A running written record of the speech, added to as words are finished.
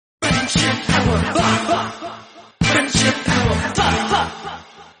Friendship power.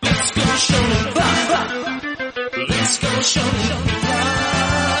 Let's go shonen. Let's go shonen.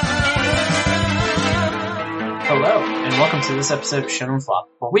 Hello, and welcome to this episode of Shonen Flop,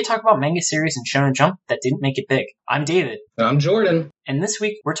 where we talk about manga series and Shonen Jump that didn't make it big. I'm David. I'm Jordan. And this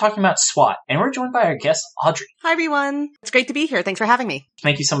week, we're talking about SWAT, and we're joined by our guest, Audrey. Hi, everyone. It's great to be here. Thanks for having me.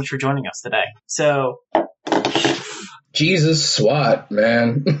 Thank you so much for joining us today. So, Jesus, SWAT,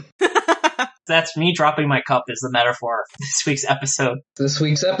 man. that's me dropping my cup is the metaphor for this week's episode. This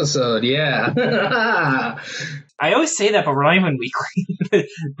week's episode, yeah. I always say that, but we're not even weekly.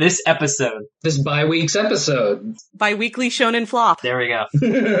 This episode. This bi-week's episode. Bi-weekly Shonen Flop. There we go.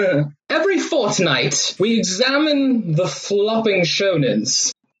 Every fortnight, we examine the flopping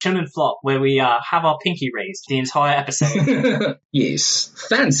shonens. Shonen Flop, where we have our pinky raised the entire episode. Yes.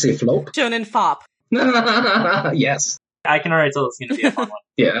 Fancy flop. Shonen Fop. Yes. I can already tell it's going to be a fun one.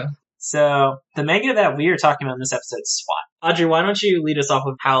 Yeah. So, the manga that we are talking about in this episode is SWAT. Audrey, why don't you lead us off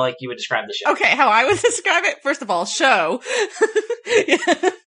with how, you would describe the show? Okay, how I would describe it? First of all, show. Yeah.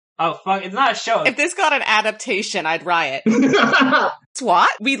 Oh, fuck, it's not a show. If this got an adaptation, I'd riot. SWAT,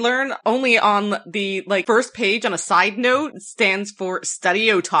 we learn only on the, first page on a side note, stands for study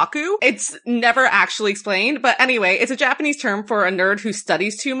otaku. It's never actually explained, but anyway, it's a Japanese term for a nerd who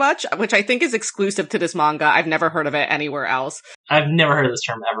studies too much, which I think is exclusive to this manga. I've never heard of it anywhere else. I've never heard of this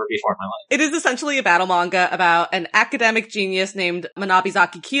term ever before in my life. It is essentially a battle manga about an academic genius named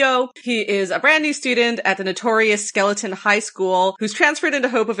Manabizaki Kyo. He is a brand new student at the notorious Skeleton High School who's transferred in the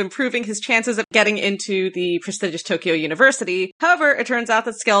hope of improving his chances of getting into the prestigious Tokyo University. However, it turns out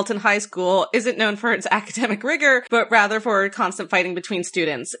that Skeleton High School isn't known for its academic rigor, but rather for constant fighting between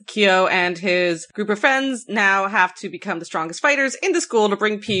students. Kyo and his group of friends now have to become the strongest fighters in the school to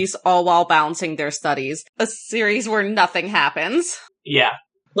bring peace, all while balancing their studies. A series where nothing happens. Yeah.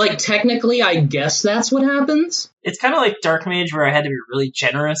 Technically, I guess that's what happens. It's kind of like Dark Mage, where I had to be really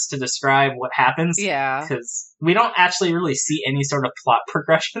generous to describe what happens. Yeah. Because we don't actually really see any sort of plot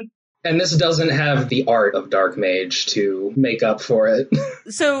progression. And this doesn't have the art of Dark Mage to make up for it.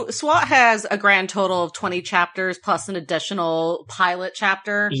 So, SWAT has a grand total of 20 chapters plus an additional pilot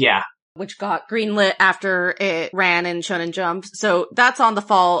chapter. Yeah. Which got greenlit after it ran in Shonen Jump. So that's on the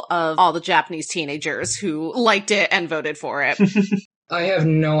fault of all the Japanese teenagers who liked it and voted for it. I have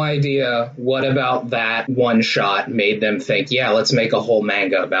no idea what about that one shot made them think, yeah, let's make a whole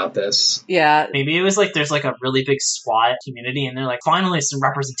manga about this. Yeah. Maybe it was there's a really big SWAT community and they're finally some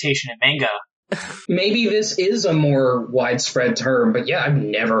representation in manga. Maybe this is a more widespread term, but yeah, I've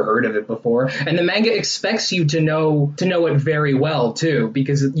never heard of it before. And the manga expects you to know it very well, too,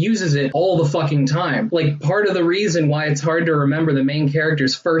 because it uses it all the fucking time. Part of the reason why it's hard to remember the main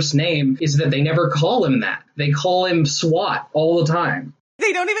character's first name is that they never call him that. They call him SWAT all the time.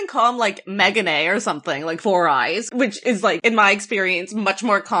 They don't even call him, Megane or something, Four Eyes, which is, in my experience, much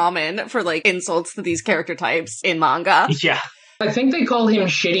more common for, insults to these character types in manga. Yeah. I think they call him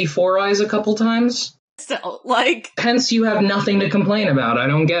Shitty Four Eyes a couple times. Still, Hence, you have nothing to complain about. I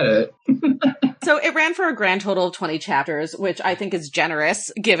don't get it. So it ran for a grand total of 20 chapters, which I think is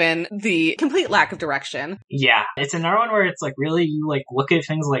generous, given the complete lack of direction. Yeah, it's another one where it's really you look at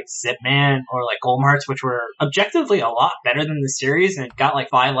things like Zipman or Golem Hearts, which were objectively a lot better than the series, and it got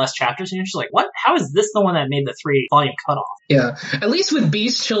 5 less chapters, and you're just what? How is this the one that made the 3-volume cutoff? Yeah, at least with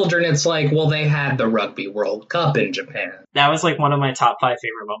Beast Children, it's well, they had the Rugby World Cup in Japan. That was one of my top 5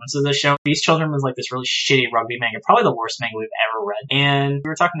 favorite moments of the show. Beast Children was this really shitty rugby manga, probably the worst manga we've ever read. And we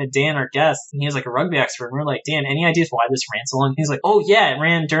were talking to Dan, our guest, and he was a rugby expert, and we were Dan, any ideas why this ran so long? He's oh yeah, it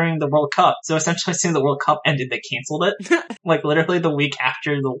ran during the World Cup. So essentially, as soon as the World Cup ended, they canceled it. Literally the week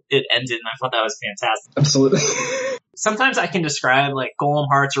after it ended, and I thought that was fantastic. Absolutely. Sometimes I can describe Golem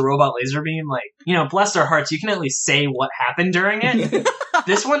Hearts or Robot Laser Beam, bless their hearts, you can at least say what happened during it.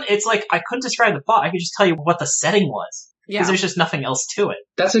 This one, it's I couldn't describe the plot, I could just tell you what the setting was. Because there's just nothing else to it.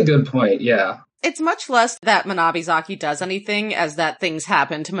 That's a good point, yeah. It's much less that Manabizaki does anything as that things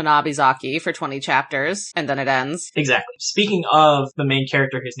happen to Manabizaki for 20 chapters, and then it ends. Exactly. Speaking of the main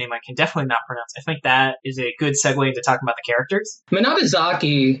character, whose name I can definitely not pronounce, I think that is a good segue into talking about the characters.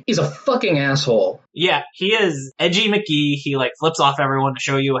 Manabizaki is a fucking asshole. Yeah, he is edgy McGee. He flips off everyone to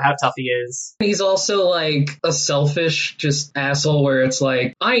show you how tough he is. He's also a selfish just asshole where it's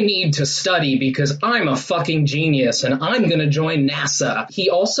I need to study because I'm a fucking genius and I'm gonna join NASA. He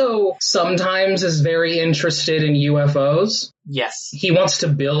also sometimes is very interested in UFOs. Yes. He wants to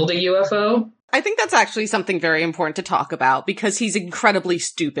build a UFO. I think that's actually something very important to talk about because he's incredibly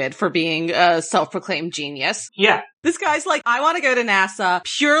stupid for being a self-proclaimed genius. Yeah. This guy's like, I want to go to NASA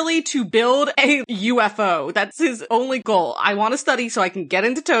purely to build a UFO. That's his only goal. I want to study so I can get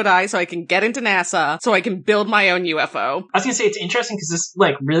into Todai, so I can get into NASA, so I can build my own UFO. I was gonna say, it's interesting because this,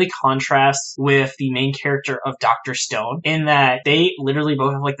 like, really contrasts with the main character of Dr. Stone, in that they literally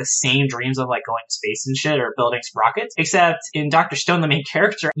both have, like, the same dreams of, like, going to space and shit, or building rockets, except in Dr. Stone, the main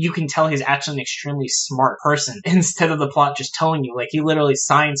character, you can tell he's actually an extremely smart person, instead of the plot just telling you, like, he literally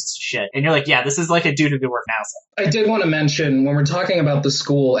signs shit, and you're like, yeah, this is like a dude who could work NASA. I did want to mention, when we're talking about the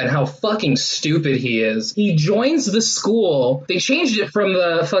school and how fucking stupid he is, he joins the school. They changed it from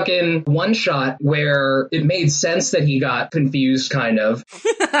the fucking one-shot where it made sense that he got confused, kind of.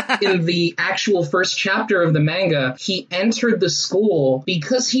 In the actual first chapter of the manga, he entered the school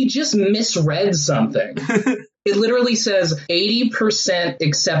because he just misread something. It literally says 80%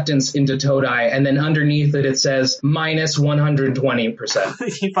 acceptance into Todai, and then underneath it says minus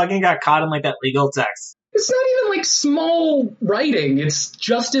 120%. He fucking got caught in, like, that legal text. It's not even, like, small writing. It's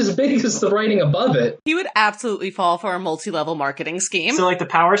just as big as the writing above it. He would absolutely fall for a multi-level marketing scheme. So, like, the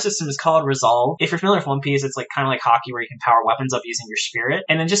power system is called Resolve. If you're familiar with One Piece, it's, like, kind of like hockey where you can power weapons up using your spirit.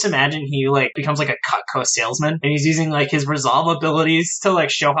 And then just imagine he, like, becomes, like, a Cutco salesman, and he's using, like, his Resolve abilities to, like,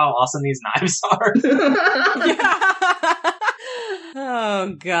 show how awesome these knives are. Yeah.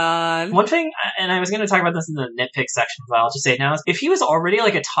 Oh, God. One thing, and I was going to talk about this in the nitpick section, but I'll just say it now, is if he was already,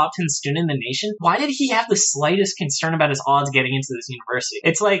 like, a top 10 student in the nation, why did he have the slightest concern about his odds getting into this university?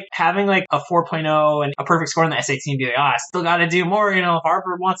 It's like having, like, a 4.0 and a perfect score in the SAT and be like, I still got to do more, you know,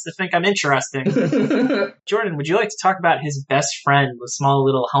 Harvard wants to think I'm interesting. Jordan, would you like to talk about his best friend, the small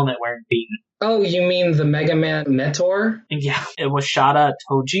little helmet wearing bean? Oh, you mean the Mega Man Mentor? And yeah, it was Shada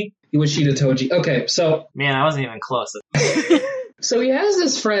Toji. Iwashita Toji. Okay, so... Man, I wasn't even close. So he has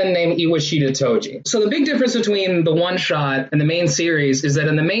this friend named Iwashita Toji. So the big difference between the one-shot and the main series is that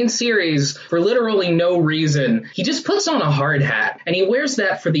in the main series, for literally no reason, he just puts on a hard hat, and he wears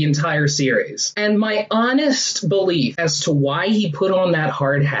that for the entire series. And my honest belief as to why he put on that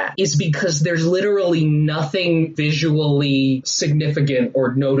hard hat is because there's literally nothing visually significant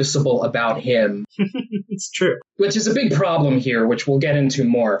or noticeable about him. It's true. Which is a big problem here, which we'll get into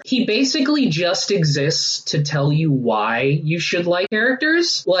more. He basically just exists to tell you why you should like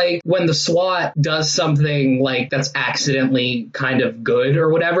characters. Like, when the SWAT does something, like, that's accidentally kind of good or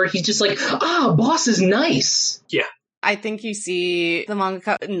whatever, he's just like, boss is nice. Yeah. I think you see the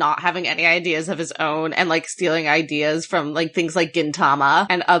mangaka not having any ideas of his own and, like, stealing ideas from, like, things like Gintama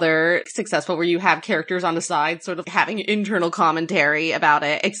and other successful where you have characters on the side sort of having internal commentary about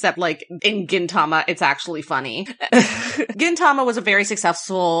it, except, like, in Gintama, it's actually funny. Gintama was a very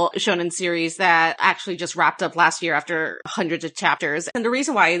successful shonen series that actually just wrapped up last year after hundreds of chapters. And the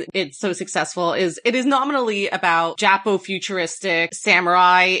reason why it's so successful is it is nominally about Japo-futuristic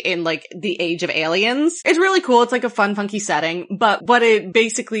samurai in, like, the age of aliens. It's really cool. It's like a fun, funky setting, but what it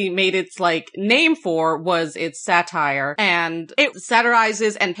basically made its, like, name for was its satire, and it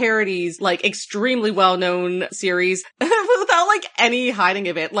satirizes and parodies, like, extremely well-known series without, like, any hiding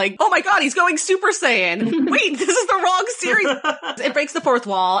of it. Like, oh my god, he's going Super Saiyan! Wait, this is the wrong series! It breaks the fourth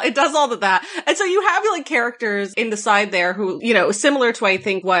wall, it does all of that, and so you have, like, characters in the side there who, you know, similar to, I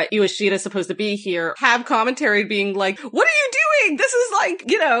think, what Iwashita is supposed to be here, have commentary being like, what are you doing? This is, like,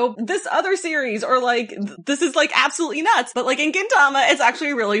 you know, this other series, or, like, this is, like, absolutely nuts, but, like, in Gintama, it's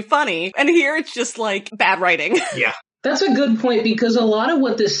actually really funny. And here it's just, like, bad writing. Yeah. That's a good point, because a lot of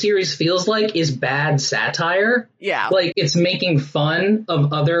what this series feels like is bad satire. Yeah. Like, it's making fun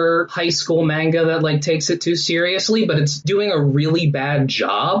of other high school manga that, like, takes it too seriously, but it's doing a really bad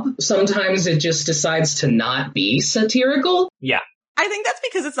job. Sometimes it just decides to not be satirical. Yeah. I think that's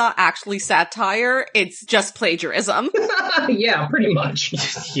because it's not actually satire, it's just plagiarism. Yeah, pretty much.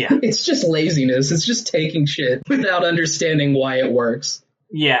 Yeah. It's just laziness. It's just taking shit without understanding why it works.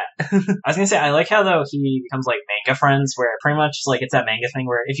 Yeah. I was gonna say, I like how, though, he becomes, like, manga friends, where pretty much, like, it's that manga thing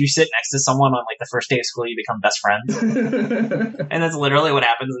where if you sit next to someone on, like, the first day of school, you become best friends. And that's literally what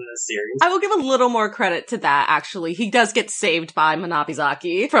happens in this series. I will give a little more credit to that, actually. He does get saved by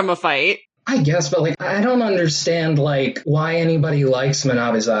Manabizaki from a fight. I guess, but, like, I don't understand, like, why anybody likes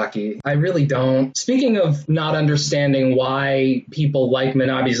Manabizaki. I really don't. Speaking of not understanding why people like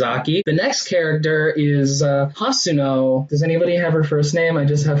Manabizaki, the next character is Hasuno. Does anybody have her first name? I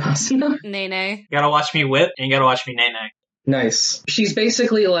just have Hasuno. Nene. You gotta watch me whip, and you gotta watch me nay-nay. Nice. She's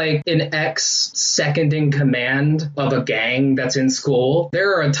basically like an ex-second in command of a gang that's in school.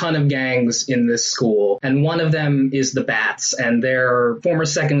 There are a ton of gangs in this school, and one of them is the Bats, and their former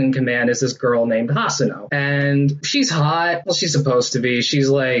second in command is this girl named Hasano. And she's hot. Well, she's supposed to be. She's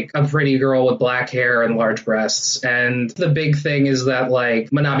like a pretty girl with black hair and large breasts. And the big thing is that like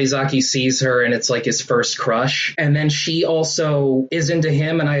Manabizaki sees her and it's like his first crush. And then she also is into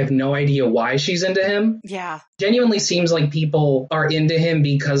him, and I have no idea why she's into him. Yeah. Genuinely seems like people are into him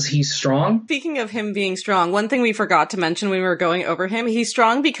because he's strong. Speaking of him being strong, one thing we forgot to mention when we were going over him, he's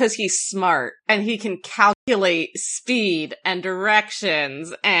strong because he's smart and he can calculate speed and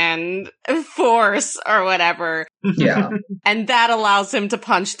directions and force or whatever. Yeah. And that allows him to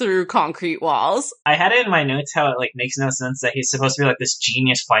punch through concrete walls. I had it in my notes how it like makes no sense that he's supposed to be like this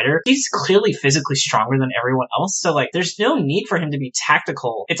genius fighter. He's clearly physically stronger than everyone else, so like there's no need for him to be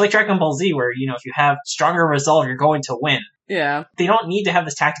tactical. It's like Dragon Ball Z where, you know, if you have stronger resolve, you're going to win. Yeah. They don't need to have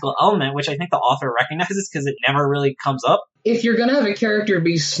this tactical element, which I think the author recognizes because it never really comes up. If you're going to have a character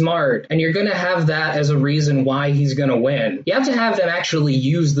be smart and you're going to have that as a reason why he's going to win, you have to have them actually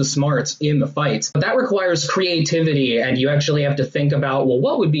use the smarts in the fights. But that requires creativity, and you actually have to think about, well,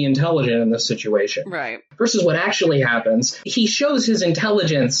 what would be intelligent in this situation? Right. Versus what actually happens. He shows his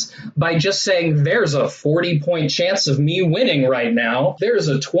intelligence by just saying, there's a 40-point chance of me winning right now. There's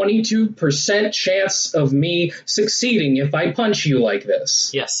a 22% chance of me succeeding if I punch you like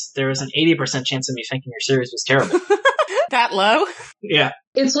this. Yes, there is an 80% chance of me thinking your series was terrible. That low? Yeah.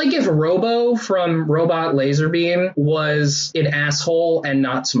 It's like if Robo from Robot Laserbeam was an asshole and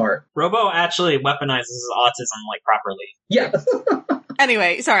not smart. Robo actually weaponizes his autism, like, properly. Yeah.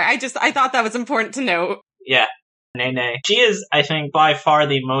 Anyway, sorry, I thought that was important to note. Yeah. Nene. She is, I think, by far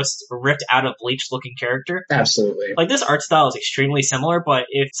the most ripped out of Bleach looking character. Absolutely. Like, this art style is extremely similar, but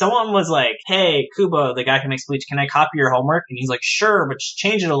if someone was like, hey, Kubo, the guy who makes Bleach, can I copy your homework? And he's like, sure, but just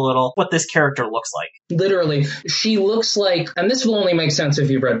change it a little, what this character looks like. Literally, she looks like, and this will only make sense if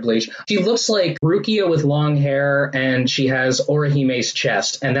you've read Bleach, she looks like Rukia with long hair, and she has Orihime's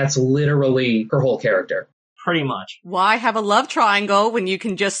chest, and that's literally her whole character. Pretty much. Why have a love triangle when you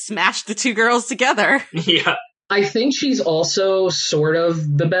can just smash the two girls together? Yeah. I think she's also sort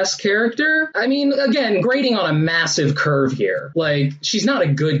of the best character. I mean, again, grading on a massive curve here. Like, she's not a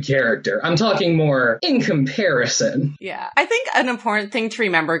good character. I'm talking more in comparison. Yeah. I think an important thing to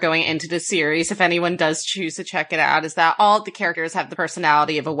remember going into the series, if anyone does choose to check it out, is that all the characters have the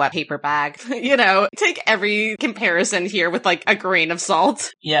personality of a wet paper bag. You know, take every comparison here with like a grain of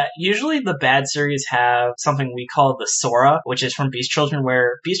salt. Yeah, usually the bad series have something we call the Sora, which is from Beast Children,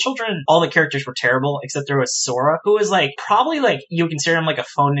 where Beast Children, all the characters were terrible, except there was Sora, who was like, probably like, you consider him like a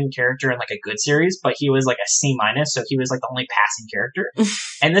phoned-in character in like a good series, but he was like a C-, so he was like the only passing character.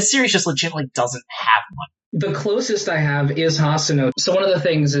 And this series just legitimately doesn't have one. The closest I have is Hasano. So one of the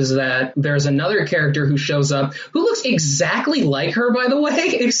things is that there's another character who shows up who looks exactly like her, by the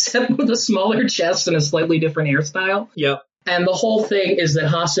way, except with a smaller chest and a slightly different hairstyle. Yep. And the whole thing is that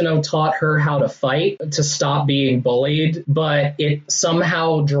Hasano taught her how to fight to stop being bullied, but it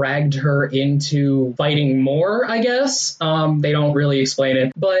somehow dragged her into fighting more, I guess. They don't really explain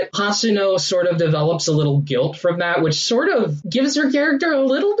it. But Hasano sort of develops a little guilt from that, which sort of gives her character a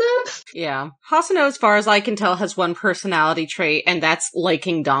little depth. Yeah. Hasano, as far as I can tell, has one personality trait, and that's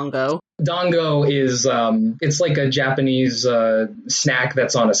liking Dango. Dango is, it's like a Japanese snack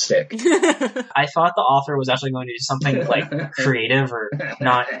that's on a stick. I thought the author was actually going to do something like creative or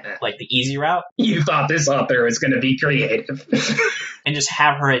not like the easy route. You thought this author was going to be creative. And just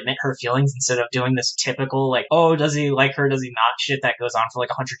have her admit her feelings instead of doing this typical, like, oh, does he like her, does he not shit that goes on for like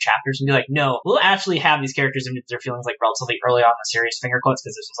 100 chapters, and be like, no, we'll actually have these characters admit their feelings like relatively early on in the series, finger quotes,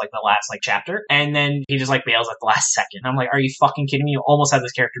 because this was like the last like chapter, and then he just like bails at the last second. I'm like, are you fucking kidding me? You almost had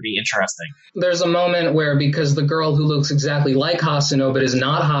this character be interesting. There's a moment where, because the girl who looks exactly like Hasano but is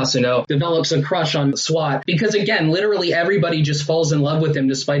not Hasano develops a crush on SWAT, because again, literally everybody just falls in love with him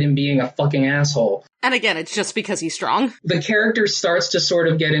despite him being a fucking asshole. And again, it's just because he's strong. The character starts to sort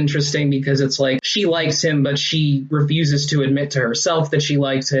of get interesting because it's like she likes him, but she refuses to admit to herself that she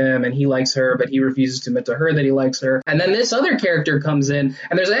likes him, and he likes her, but he refuses to admit to her that he likes her. And then this other character comes in,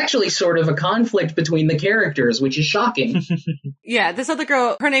 and there's actually sort of a conflict between the characters, which is shocking. Yeah, this other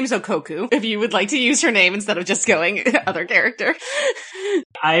girl, her name's Okoku, if you would like to use her name instead of just going other character.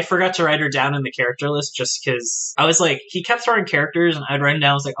 I forgot to write her down in the character list just because I was like, he kept throwing characters, and I'd write them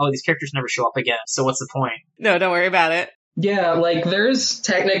down. I was like, oh, these characters never show up again, so what's the point? No, don't worry about it. Yeah, like, there's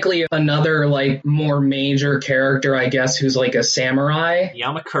technically another, like, more major character, I guess, who's like a samurai.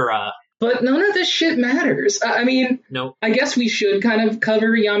 Yamakura. But none of this shit matters. I mean, Nope. I guess we should kind of cover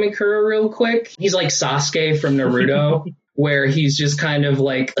Yamakura real quick. He's like Sasuke from Naruto. where he's just kind of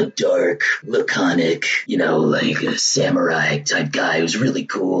like a dark, laconic, like a samurai type guy who's really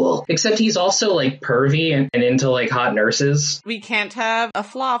cool. Except he's also like pervy and into like hot nurses. We can't have a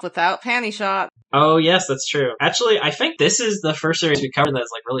flop without panty shot. Oh, yes, that's true. Actually, I think this is the first series we covered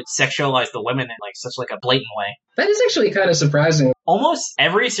that's like really sexualized the women in like such like a blatant way. That is actually kind of surprising. Almost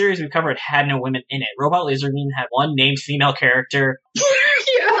every series we covered had no women in it. Robot Laser Beam had one named female character.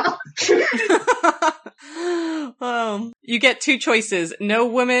 Yeah. You get two choices, no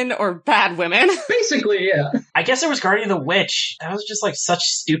women or bad women. Basically, yeah. I guess there was Guardian of the Witch. That was just like such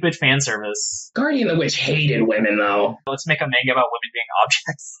stupid fan service. Guardian of the Witch hated women, though. Let's make a manga about women being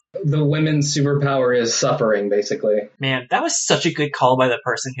objects. The women's superpower is suffering, basically. Man, that was such a good call by the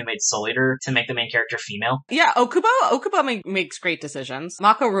person who made Soul Eater to make the main character female. Yeah, Okubo makes great decisions.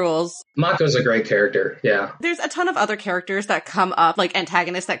 Mako rules. Mako's a great character, yeah. There's a ton of other characters that come up, like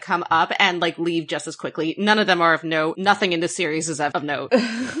antagonists that come up and like leave just as quickly. None of them are of note. Nothing in this series is of note.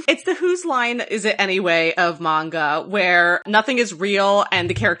 It's the whose line is it anyway of manga where nothing is real and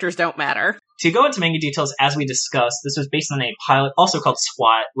the characters don't matter. To go into manga details, as we discussed, this was based on a pilot, also called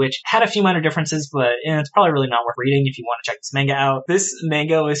SWAT, which had a few minor differences, but it's probably really not worth reading if you want to check this manga out. This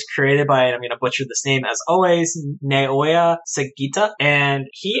manga was created by, and I'm going to butcher this name as always, Naoya Sagita, and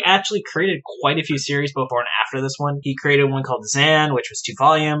he actually created quite a few series before and after this one. He created one called Zan, which was 2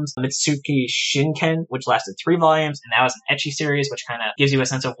 volumes, Mitsuki Shinken, which lasted 3 volumes, and that was an ecchi series, which kind of gives you a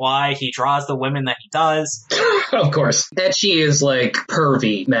sense of why he draws the women that he does. Of course. Ecchi is like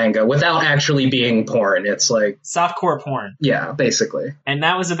pervy manga without actually being porn. It's like softcore porn. Yeah, basically. And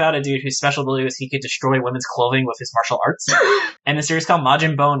that was about a dude whose special ability was he could destroy women's clothing with his martial arts. And the series called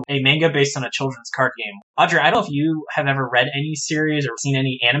Majin Bone, a manga based on a children's card game. Audrey, I don't know if you have ever read any series or seen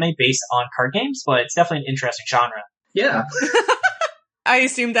any anime based on card games, but it's definitely an interesting genre. Yeah. I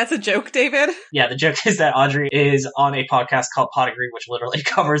assume that's a joke, David? Yeah, the joke is that Audrey is on a podcast called Pot Agree, which literally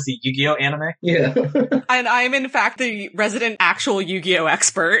covers the Yu-Gi-Oh anime. Yeah. And I'm, in fact, the resident actual Yu-Gi-Oh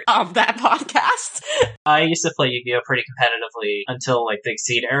expert of that podcast. I used to play Yu-Gi-Oh pretty competitively until, like, the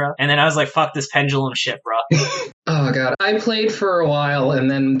Exceed era. And then I was like, fuck this pendulum shit, bro. Oh, God. I played for a while,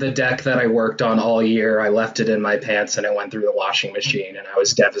 and then the deck that I worked on all year, I left it in my pants, and it went through the washing machine, and I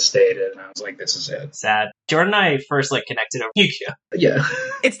was devastated, and I was like, this is it. Sad. Jordan and I first, like, connected over Yu-Gi-Oh. Yeah.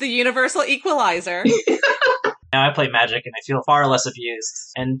 It's the universal equalizer. Now I play Magic and I feel far less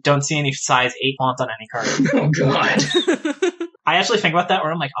abused and don't see any size 8 font on any card. Oh, God. I actually think about that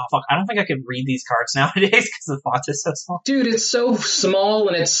where I'm like, oh, fuck, I don't think I could read these cards nowadays because the font is so small. Dude, it's so small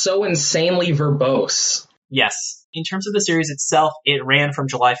and it's so insanely verbose. Yes. In terms of the series itself, it ran from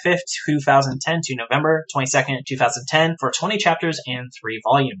July 5th, 2010 to November 22nd, 2010 for 20 chapters and 3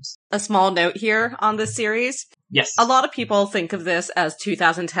 volumes. A small note here on this series. Yes. A lot of people think of this as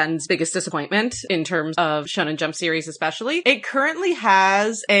 2010's biggest disappointment in terms of Shonen Jump series especially. It currently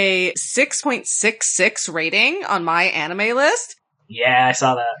has a 6.66 rating on my anime list. Yeah, I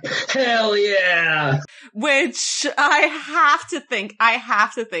saw that. Hell yeah! Which I have to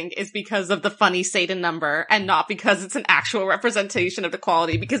think is because of the funny Satan number and not because it's an actual representation of the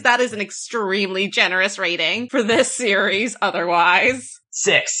quality, because that is an extremely generous rating for this series otherwise.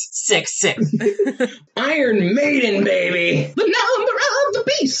 666. Iron Maiden, baby! The number of the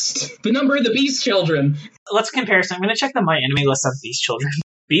beast! The number of the beast children. Let's compare. So I'm going to check the My Anime list on Beast Children.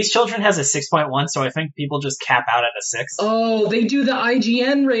 Beast Children has a 6.1, so I think people just cap out at a 6. Oh, they do the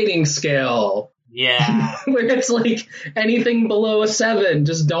IGN rating scale. Yeah. Where it's like anything below a 7,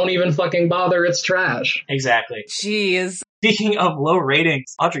 just don't even fucking bother, it's trash. Exactly. Jeez. Speaking of low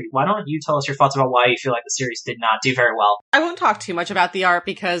ratings, Audrey, why don't you tell us your thoughts about why you feel like the series did not do very well? I won't talk too much about the art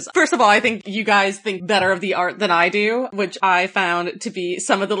because, first of all, I think you guys think better of the art than I do, which I found to be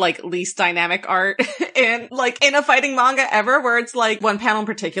some of the, like, least dynamic art in a fighting manga ever, where it's like one panel in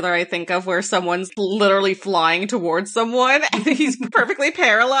particular I think of where someone's literally flying towards someone and he's perfectly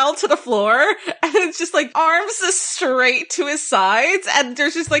parallel to the floor and it's just like arms straight to his sides and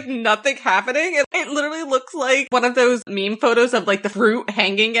there's just like nothing happening. It literally looks like one of those meme photos of like the fruit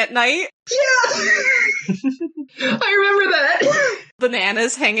hanging at night. Yeah! I remember that!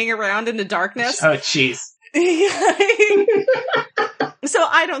 Bananas hanging around in the darkness. Oh, jeez. So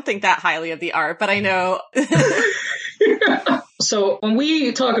I don't think that highly of the art, but I know. So when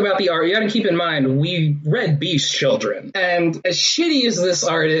we talk about the art, you gotta keep in mind, we read Beast Children. And as shitty as this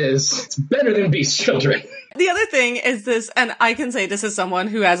art is, it's better than Beast Children. The other thing is this, and I can say this as someone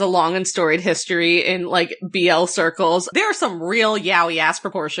who has a long and storied history in like BL circles, there are some real yaoi ass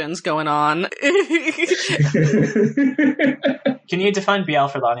proportions going on. Can you define BL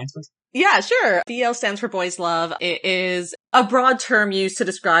for the audience, please? Yeah, sure. BL stands for boys love. It is a broad term used to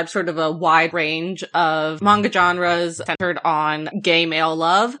describe sort of a wide range of manga genres centered on gay male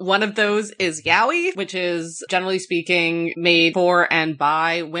love. One of those is yaoi, which is generally speaking made for and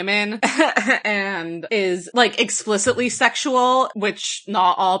by women and is like explicitly sexual, which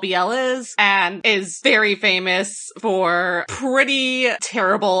not all BL is, and is very famous for pretty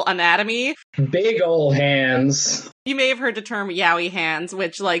terrible anatomy. Big ol' hands. You may have heard the term yaoi hands,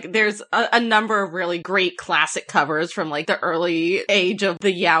 which like there's a number of really great classic covers from like the early age of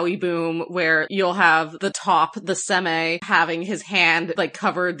the yaoi boom where you'll have the top, the seme, having his hand like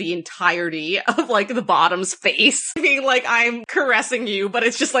cover the entirety of like the bottom's face. Being like, I'm caressing you, but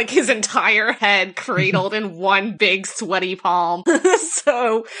it's just like his entire head cradled in one big sweaty palm.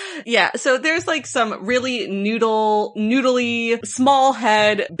 So yeah, so there's like some really noodly, small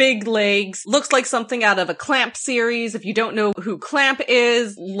head, big legs, looks like something out of a Clamp series. If you don't know who Clamp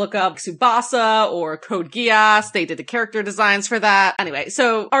is, look up Tsubasa or Code Geass. They did the character designs for that. Anyway,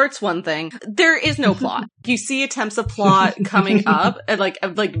 so art's one thing. There is no plot. You see attempts of plot coming up and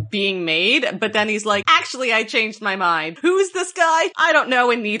like being made, but then he's like, actually, I changed my mind. Who is this guy? I don't know,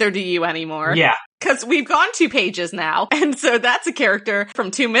 and neither do you anymore. Yeah. Because we've gone 2 pages now, and so that's a character from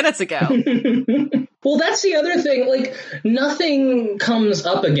 2 minutes ago. Well, that's the other thing, like, nothing comes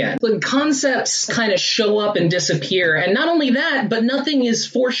up again. Like, concepts kind of show up and disappear, and not only that, but nothing is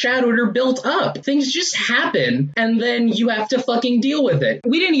foreshadowed or built up. Things just happen, and then you have to fucking deal with it.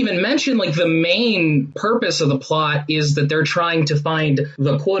 We didn't even mention, like, the main purpose of the plot is that they're trying to find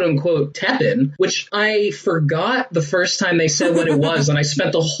the quote-unquote Teppen, which I forgot the first time they said what it was, and I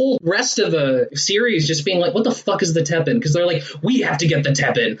spent the whole rest of the series just being like, what the fuck is the Teppen? Because they're like, we have to get the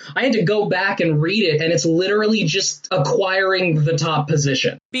Teppen. I had to go back and read it, and it's literally just acquiring the top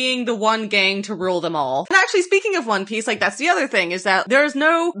position. Being the one gang to rule them all. And actually, speaking of One Piece, like, that's the other thing, is that there's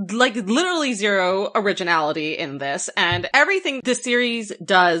no, like, literally zero originality in this, and everything this series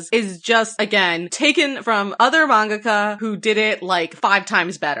does is just, again, taken from other mangaka who did it, like, 5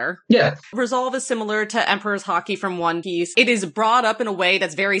 times better. Yeah. Resolve is similar to Emperor's Haki from One Piece. It is brought up in a way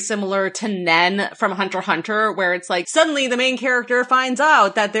that's very similar to Nen from Hunter x Hunter, where it's like, suddenly the main character finds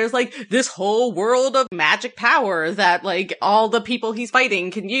out that there's, like, this whole world of magic power that, like, all the people he's fighting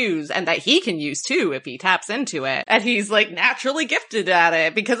can use, and that he can use too if he taps into it. And he's, like, naturally gifted at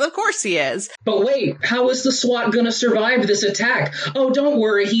it, because of course he is. But wait, how is the SWAT gonna survive this attack? Oh, don't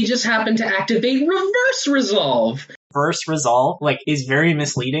worry, he just happened to activate reverse resolve. Reverse resolve, like, is very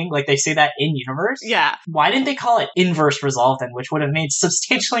misleading. Like, they say that in universe. Yeah. Why didn't they call it inverse resolve then, which would have made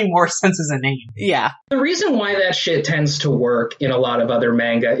substantially more sense as a name? Yeah. The reason why that shit tends to work in a lot of other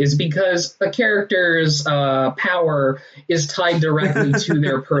manga is because a character's power is tied directly to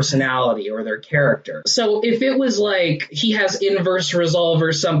their personality or their character. So if it was like he has inverse resolve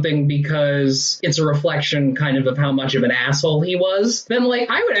or something because it's a reflection kind of how much of an asshole he was, then, like,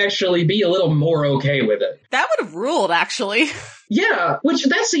 I would actually be a little more okay with it. That would have ruled, actually. Yeah, which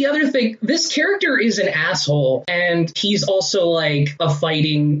that's the other thing. This character is an asshole, and he's also like a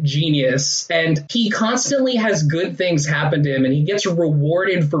fighting genius, and he constantly has good things happen to him, and he gets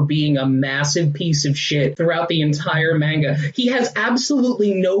rewarded for being a massive piece of shit throughout the entire manga. He has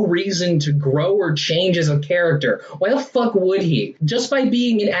absolutely no reason to grow or change as a character. Why the fuck would he? Just by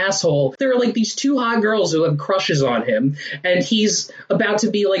being an asshole, there are like these 2 hot girls who have crushes on him, and he's about to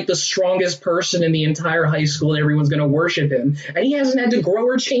be like the strongest person in the entire high school, and everyone's gonna worship him. And he hasn't had to grow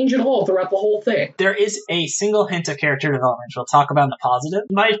or change at all throughout the whole thing. There is a single hint of character development, which we'll talk about in the positive.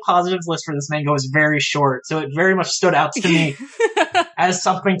 My positives list for this manga was very short, so it very much stood out to me as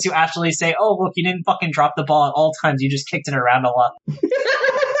something to actually say, oh, look, you didn't fucking drop the ball at all times, you just kicked it around a lot.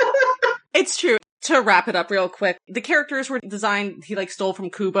 It's true. To wrap it up real quick, the characters were designed, he like stole from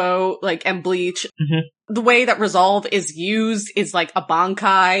Kubo, like, and Bleach. Mm-hmm. The way that Resolve is used is like a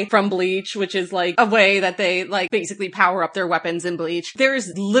Bankai from Bleach, which is like a way that they like basically power up their weapons in Bleach. There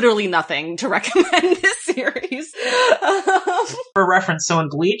is literally nothing to recommend this series. For reference, so in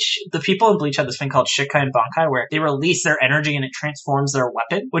Bleach, the people in Bleach have this thing called Shikai and Bankai, where they release their energy and it transforms their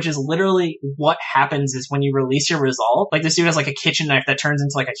weapon, which is literally what happens is when you release your Resolve, like this dude has like a kitchen knife that turns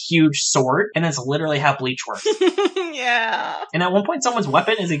into like a huge sword, and that's literally how Bleach works. Yeah. And at one point, someone's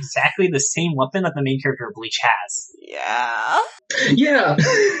weapon is exactly the same weapon that the main character of Bleach has. Yeah. Yeah.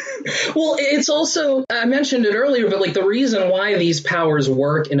 Well, it's also, I mentioned it earlier, but like the reason why these powers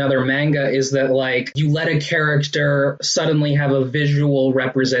work in other manga is that like you let a character suddenly have a visual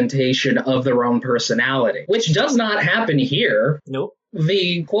representation of their own personality, which does not happen here. Nope.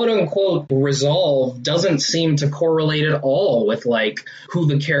 The quote-unquote resolve doesn't seem to correlate at all with, like, who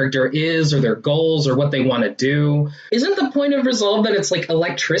the character is or their goals or what they want to do. Isn't the point of resolve that it's, like,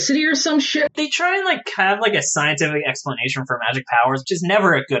 electricity or some shit? They try and, like, have, like, a scientific explanation for magic powers, which is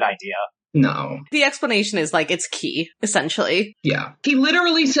never a good idea. No. The explanation is like it's ki, essentially. Yeah. He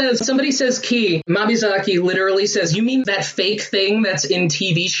literally says, somebody says ki, Mabizaki literally says, you mean that fake thing that's in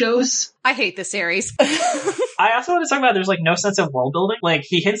TV shows? I hate this series. I also want to talk about there's, like, no sense of world building. Like,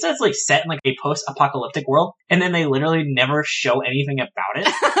 he hints that it's, like, set in, like, a post-apocalyptic world, and then they literally never show anything about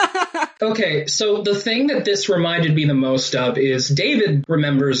it. Okay, so the thing that this reminded me the most of is David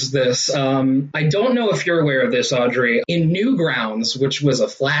remembers this. I don't know if you're aware of this, Audrey. In Newgrounds, which was a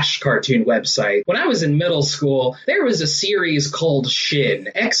Flash cartoon website, when I was in middle school, there was a series called Shin,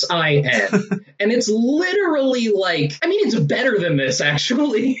 X-I-N. And it's literally like, I mean, it's better than this,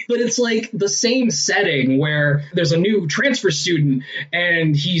 actually, but it's like the same setting where there's a new transfer student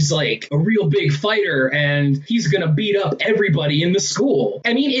and he's like a real big fighter and he's gonna beat up everybody in the school.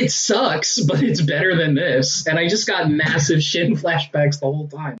 I mean, it sucks, but it's better than this. And I just got massive Shin flashbacks the whole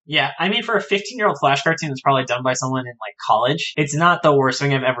time. Yeah, I mean, for a 15-year-old Flash cartoon that's probably done by someone in, like, college, it's not the worst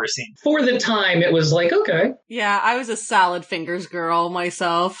thing I've ever seen. For the time, it was like, okay. Yeah, I was a salad fingers girl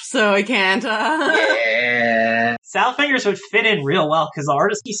myself, so I can't. Yeah. Salad Fingers would fit in real well, because the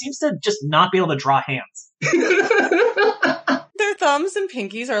artist, he seems to just not be able to draw hands. Their thumbs and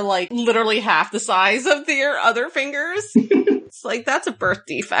pinkies are like literally half the size of their other fingers. It's like, that's a birth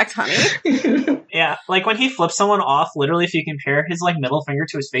defect, honey. Yeah, like when he flips someone off, literally if you compare his like middle finger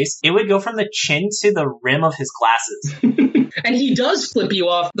to his face, it would go from the chin to the rim of his glasses. And he does flip you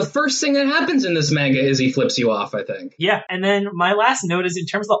off. The first thing that happens in this manga is he flips you off, I think. Yeah, and then my last note is in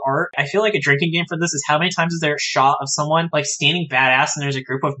terms of the art, I feel like a drinking game for this is how many times is there a shot of someone like standing badass and there's a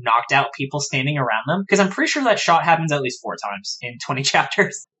group of knocked out people standing around them? Because I'm pretty sure that shot happens at least 4 times in 20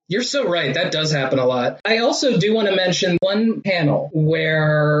 chapters. You're so right. That does happen a lot. I also do want to mention one panel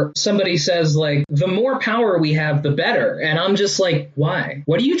where somebody says, like, the more power we have, the better. And I'm just like, why?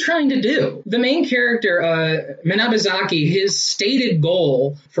 What are you trying to do? The main character, Minabizaki, his stated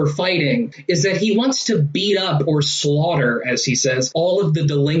goal for fighting is that he wants to beat up or slaughter, as he says, all of the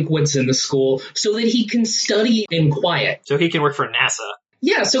delinquents in the school so that he can study in quiet. So he can work for NASA.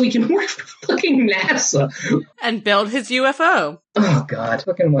 Yeah, so he can work for fucking NASA. And build his UFO. Oh, God.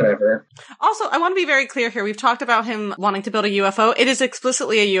 Fucking whatever. Also, I want to be very clear here. We've talked about him wanting to build a UFO. It is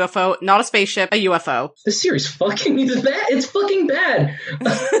explicitly a UFO, not a spaceship, a UFO. This series fucking is bad. It's fucking bad.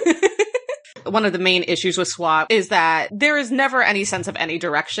 One of the main issues with SWAT is that there is never any sense of any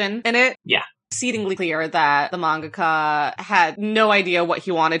direction in it. Yeah. Exceedingly clear that the mangaka had no idea what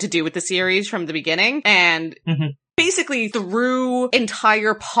he wanted to do with the series from the beginning, and basically threw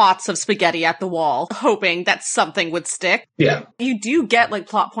entire pots of spaghetti at the wall, hoping that something would stick. Yeah. You do get, like,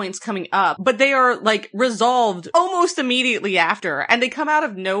 plot points coming up, but they are, like, resolved almost immediately after, and they come out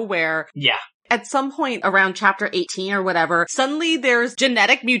of nowhere. Yeah. At some point around chapter 18 or whatever, suddenly there's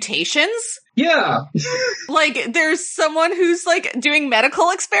genetic mutations. Yeah. Like, there's someone who's, like, doing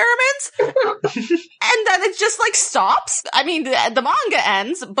medical experiments, and then it just, like, stops. I mean, the manga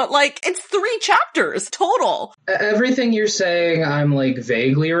ends, but, like, it's 3 chapters total. Everything you're saying, I'm, like,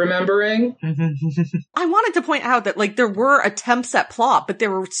 vaguely remembering. I wanted to point out that, like, there were attempts at plot, but they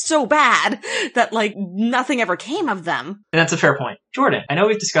were so bad that, like, nothing ever came of them. And that's a fair point. Jordan, I know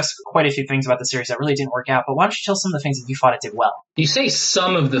we've discussed quite a few things about the series that really didn't work out, but why don't you tell some of the things that you thought it did well? You say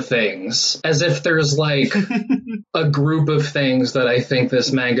some of the things, as if there's, like, a group of things that I think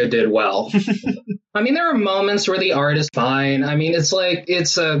this manga did well. I mean, there are moments where the art is fine. I mean, it's like,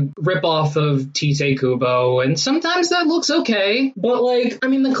 it's a ripoff of Tite Kubo, and sometimes that looks okay. But, like, I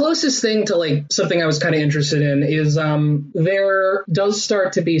mean, the closest thing to, like, something I was kind of interested in is, there does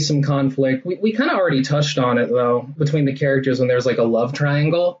start to be some conflict. We kind of already touched on it, though, between the characters when there's, like, a love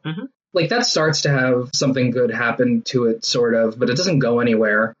triangle. Like, that starts to have something good happen to it, sort of, but it doesn't go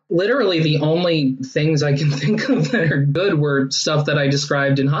anywhere. Literally, the only things I can think of that are good were stuff that I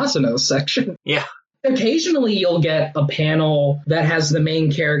described in Hasano's section. Yeah. Occasionally, you'll get a panel that has the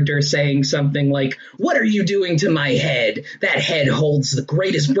main character saying something like, "What are you doing to my head? That head holds the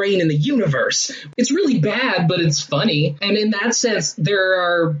greatest brain in the universe." It's really bad, but it's funny. And in that sense, there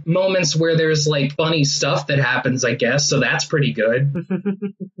are moments where there's, like, funny stuff that happens, I guess, so that's pretty good.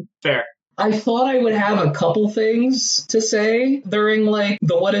 Fair. I thought I would have a couple things to say during like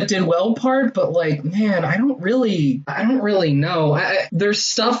the what it did well part, but like, man, I don't really know. There's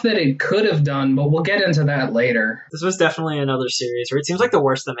stuff that it could have done, but we'll get into that later. This was definitely another series where it seems like the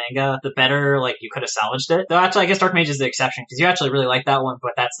worse the manga, the better like you could have salvaged it. Though actually, I guess Dark Mage is the exception because you actually really like that one,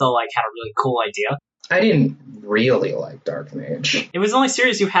 but that still like had a really cool idea. I didn't really like Dark Mage. It was the only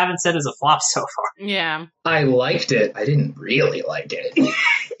series you haven't said is a flop so far. Yeah. I liked it. I didn't really like it.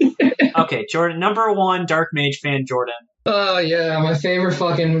 Okay, Jordan, number one Dark Mage fan, Jordan. Oh, yeah, my favorite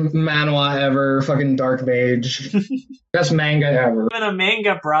fucking manhwa ever, fucking Dark Mage. Best manga ever. Even a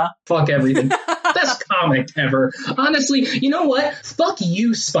manga, bruh. Fuck everything. Best comic ever. Honestly, you know what? Fuck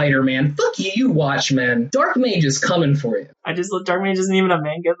you, Spider-Man. Fuck you, Watchmen. Dark Mage is coming for you. Dark Mage isn't even a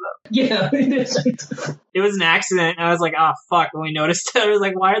manga, though. Yeah, it isn't. It was an accident, and I was like, oh, fuck. When we noticed it, I was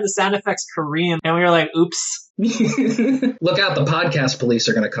like, why are the sound effects Korean? And we were like, oops. Look out, the podcast police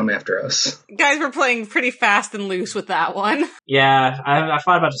are going to come after us. Guys, we're playing pretty fast and loose with that one. Yeah, I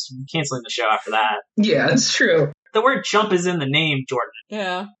thought about just canceling the show after that. Yeah, it's true. The word jump is in the name, Jordan.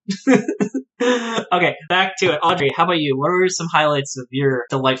 Yeah. Okay, back to it. Audrey, how about you? What were some highlights of your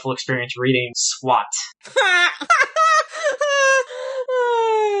delightful experience reading SWAT?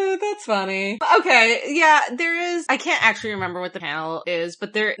 That's funny. Okay, yeah, there is, I can't actually remember what the panel is,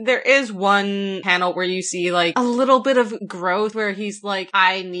 but there is one panel where you see like a little bit of growth where he's like,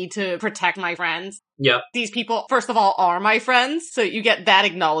 I need to protect my friends. Yep. These people, first of all, are my friends, so you get that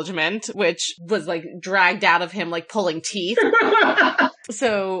acknowledgement, which was like dragged out of him like pulling teeth.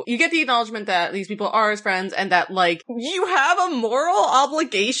 So you get the acknowledgement that these people are his friends and that like, you have a moral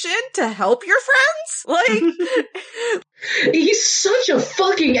obligation to help your friends? Like, he's such a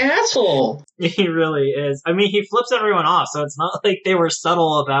fucking asshole. He really is. I mean, he flips everyone off, so it's not like they were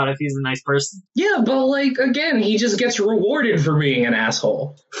subtle about if he's a nice person. Yeah, but like, again, he just gets rewarded for being an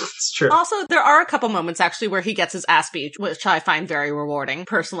asshole. It's true. also, there are a couple moments actually where he gets his ass beat, which I find very rewarding,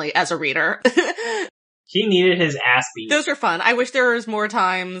 personally, as a reader. He needed his ass beat. Those are fun. I wish there was more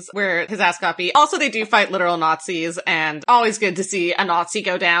times where his ass got beat. Also, they do fight literal Nazis, and always good to see a Nazi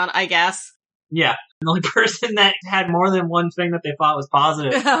go down, I guess. Yeah. The only person that had more than one thing that they thought was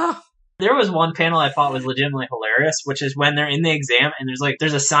positive. There was one panel I thought was legitimately hilarious, which is when they're in the exam and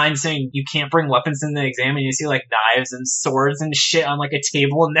there's a sign saying you can't bring weapons in the exam, and you see like knives and swords and shit on like a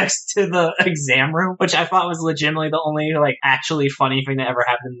table next to the exam room, which I thought was legitimately the only like actually funny thing that ever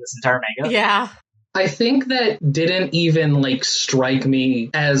happened in this entire manga. Yeah. I think that didn't even like strike me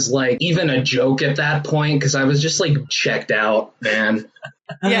as like even a joke at that point because I was just like checked out, man.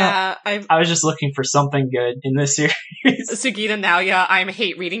 Yeah, I was just looking for something good in this series. Sugita Naoya, I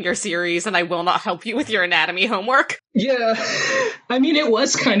hate reading your series and I will not help you with your anatomy homework. Yeah, I mean, it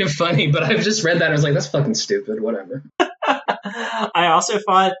was kind of funny, but I've just read that and I was like, that's fucking stupid, whatever. I also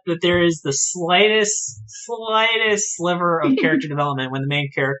thought that there is the slightest sliver of character development when the main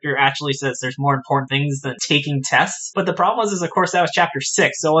character actually says there's more important things than taking tests. But the problem was, of course, that was chapter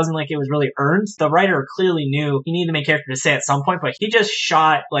 6, so it wasn't like it was really earned. The writer clearly knew he needed the main character to say at some point, but he just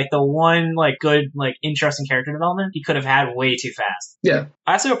shot like the one like good, like interesting character development he could have had way too fast. Yeah.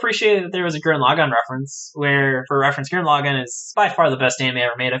 I also appreciated that there was a Gurren Lagann reference, where, for reference, Gurren Lagann is by far the best anime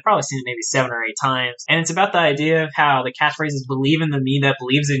ever made. I've probably seen it maybe 7 or 8 times. And it's about the idea of how the catchphrase is believe in the me that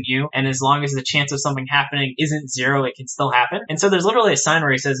believes in you, and as long as the chance of something happening isn't 0, it can still happen. And so there's literally a sign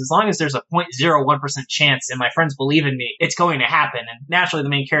where he says, as long as there's a 0.01% chance and my friends believe in me, it's going to happen. And naturally the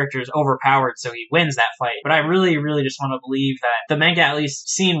main character is overpowered, so he wins that fight. But I really, really just want to believe that the manga at least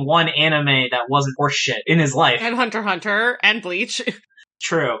seen one anime that wasn't horseshit in his life. And Hunter x Hunter and Bleach.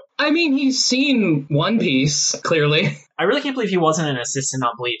 True. I mean, he's seen One Piece, clearly. I really can't believe he wasn't an assistant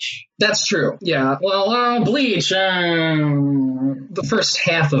on Bleach. That's true. Yeah. Well, Bleach, the first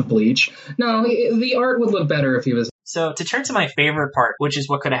half of Bleach. No, the art would look better if he was. So to turn to my favorite part, which is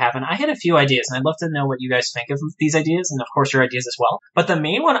what could have happened, I had a few ideas, and I'd love to know what you guys think of these ideas, and of course your ideas as well. But the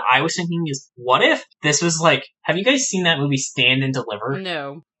main one I was thinking is, what if this was like, have you guys seen that movie Stand and Deliver?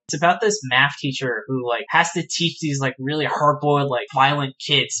 No. It's about this math teacher who like has to teach these like really hard-boiled, like violent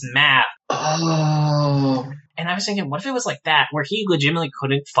kids math. Oh. And I was thinking, what if it was like that, where he legitimately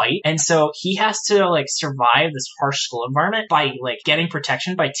couldn't fight, and so he has to like survive this harsh school environment by like getting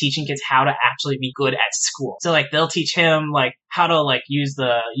protection by teaching kids how to actually be good at school. So like they'll teach him like how to like use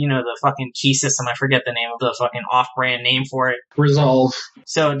the, you know, the fucking key system. I forget the name of the fucking off-brand name for it. Resolve.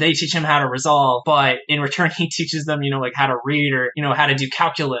 So they teach him how to resolve, but in return he teaches them, you know, like how to read or, you know, how to do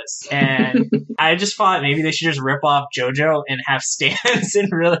calculus. And I just thought maybe they should just rip off JoJo and have stands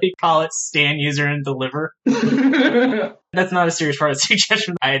and really call it Stand, User, and Deliver. That's not a serious part of the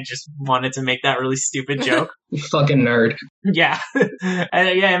suggestion. I just wanted to make that really stupid joke. You fucking nerd. Yeah.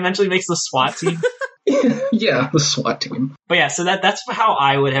 And yeah, eventually makes the SWAT team. Yeah, the SWAT team. But yeah, so that's how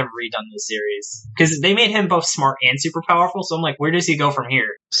I would have redone the series. Because they made him both smart and super powerful, so I'm like, where does he go from here?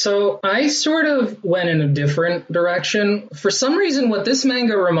 So I sort of went in a different direction. For some reason, what this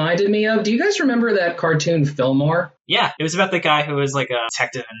manga reminded me of, do you guys remember that cartoon Fillmore? Yeah, it was about the guy who was like a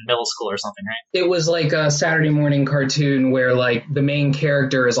detective in middle school or something, right? It was like a Saturday morning cartoon where like the main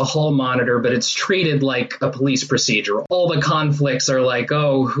character is a hall monitor, but it's treated like a police procedure. All the conflicts are like,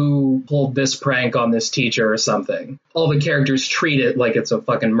 oh, who pulled this prank on this teacher or something. All the characters treat it like it's a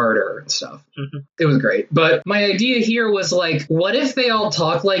fucking murder and stuff. Mm-hmm. It was great. But my idea here was like, what if they all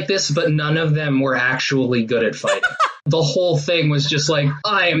talk like this, but none of them were actually good at fighting? The whole thing was just like,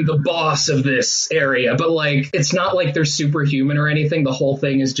 I am the boss of this area. But like, it's not like they're superhuman or anything. The whole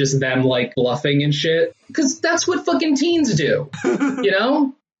thing is just them like bluffing and shit. Because that's what fucking teens do, you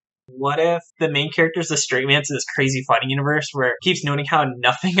know? What if the main character is a straight man to this crazy fighting universe where it keeps noting how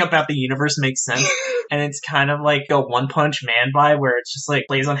nothing about the universe makes sense? And it's kind of like a One Punch Man vibe where it's just like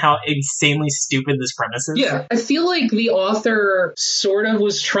plays on how insanely stupid this premise is. Yeah, I feel like the author sort of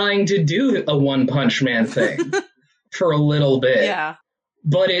was trying to do a One Punch Man thing for a little bit. Yeah.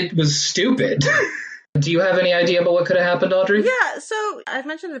 But it was stupid. Do you have any idea about what could have happened, Audrey? Yeah, so I've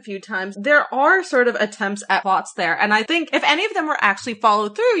mentioned it a few times. There are sort of attempts at plots there, and I think if any of them were actually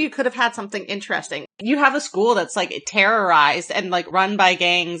followed through, you could have had something interesting. You have a school that's like terrorized and like run by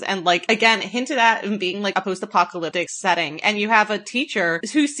gangs and like, again, hinted at in being like a post-apocalyptic setting. And you have a teacher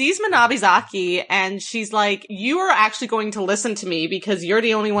who sees Manabizaki and she's like, you are actually going to listen to me because you're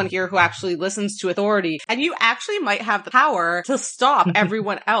the only one here who actually listens to authority. And you actually might have the power to stop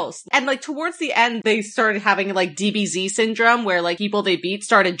everyone else. And like towards the end, they started having like DBZ syndrome where like people they beat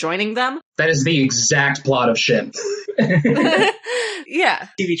started joining them. That is the exact plot of Shin. Yeah.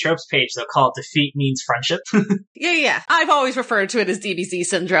 TV Tropes page, they'll call it defeat means friendship. Yeah. I've always referred to it as DBZ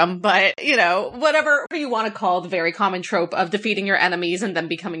syndrome, but, you know, whatever you want to call the very common trope of defeating your enemies and then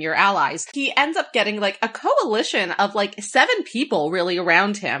becoming your allies. He ends up getting, like, a coalition of, like, 7 people really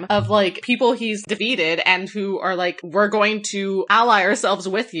around him, of, like, people he's defeated and who are, like, we're going to ally ourselves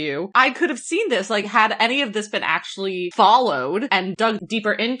with you. I could have seen this, like, had any of this been actually followed and dug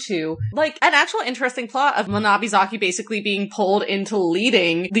deeper into, like, an actual interesting plot of Manabizaki basically being pulled into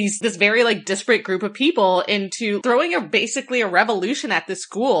leading this very like disparate group of people into throwing basically a revolution at this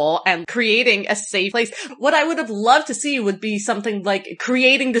school and creating a safe place. What I would have loved to see would be something like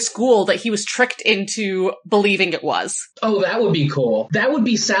creating the school that he was tricked into believing it was. Oh, that would be cool. That would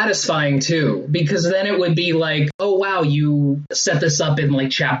be satisfying too, because then it would be like, oh wow, you set this up in like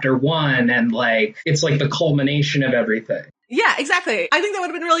chapter 1 and like it's like the culmination of everything. Yeah, exactly. I think that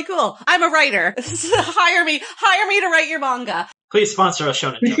would have been really cool. I'm a writer. Hire me to write your manga. Please sponsor us,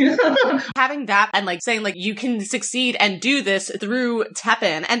 Shonen Jump. Having that and like saying like you can succeed and do this through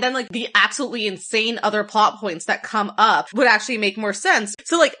Teppen, and then like the absolutely insane other plot points that come up would actually make more sense.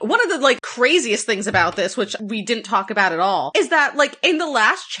 So like one of the like craziest things about this, which we didn't talk about at all, is that like in the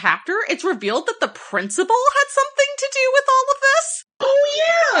last chapter, it's revealed that the principal had something to do with all of this.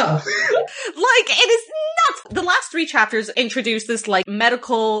 Oh yeah! Like, it is nuts! The last 3 chapters introduce this, like,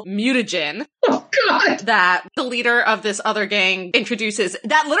 medical mutagen. Oh god! That the leader of this other gang introduces.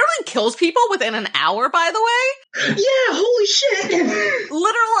 That literally kills people within an hour, by the way. Yeah, holy shit!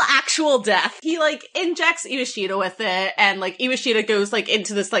 Literal actual death. He, like, injects Iwashita with it, and, like, Iwashita goes, like,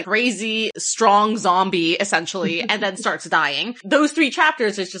 into this, like, crazy, strong zombie, essentially, and then starts dying. Those 3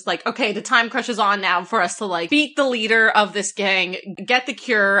 chapters is just like, okay, the time crushes on now for us to, like, beat the leader of this gang, get the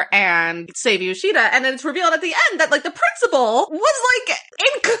cure, and save Yoshida. And then it's revealed at the end that, like, the principal was, like,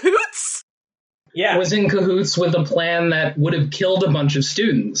 in cahoots. Yeah. Was in cahoots with a plan that would have killed a bunch of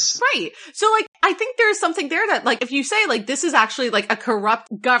students. Right. So, like, I think there's something there that, like, if you say, like, this is actually, like, a corrupt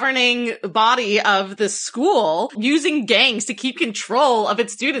governing body of the school using gangs to keep control of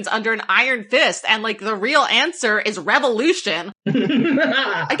its students under an iron fist, and, like, the real answer is revolution.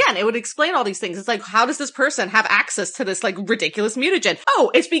 Again, it would explain all these things. It's like, how does this person have access to this, like, ridiculous mutagen? Oh,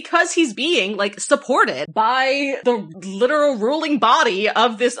 it's because he's being, like, supported by the literal ruling body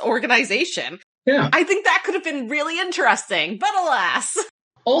of this organization. Yeah. I think that could have been really interesting, but alas.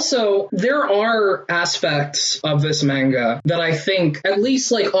 Also, there are aspects of this manga that I think, at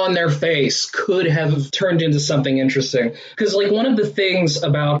least like on their face, could have turned into something interesting. Because like one of the things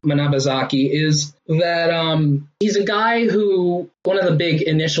about Manabizaki is that He's a guy who, one of the big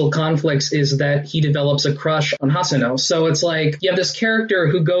initial conflicts is that he develops a crush on Hasuno. So it's like, you have this character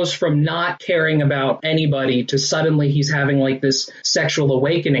who goes from not caring about anybody to suddenly he's having like this sexual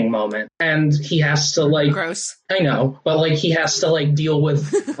awakening moment. And he has to like... Gross. I know, but like he has to like deal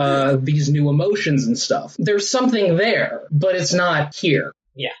with these new emotions and stuff. There's something there, but it's not here.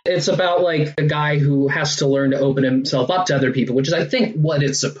 Yeah. It's about like a guy who has to learn to open himself up to other people, which is I think what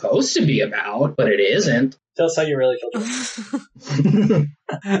it's supposed to be about, but it isn't. Tell us how you really feel.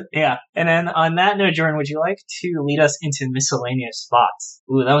 Yeah. And then on that note, Jordan, would you like to lead us into miscellaneous thoughts?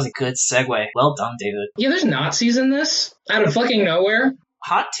 Ooh, that was a good segue. Well done, David. Yeah, there's Nazis in this out of fucking nowhere.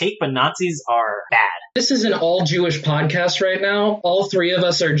 Hot take, but Nazis are bad. This is an all Jewish podcast right now. All three of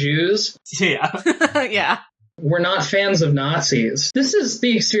us are Jews. Yeah. Yeah. We're not fans of Nazis. This is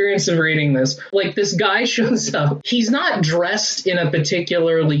the experience of reading this. Like, this guy shows up. He's not dressed in a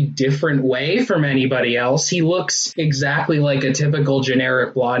particularly different way from anybody else. He looks exactly like a typical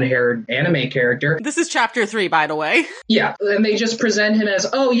generic blonde-haired anime character. This is chapter 3, by the way. Yeah, and they just present him as,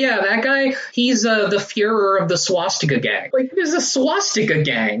 oh yeah, that guy, he's the Führer of the Swastika Gang. Like, there's a Swastika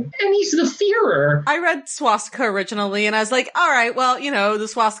Gang, and he's the Führer. I read swastika originally, and I was like, all right, well, you know, the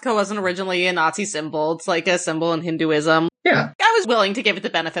swastika wasn't originally a Nazi symbol. It's like a symbol in Hinduism. Yeah. I was willing to give it the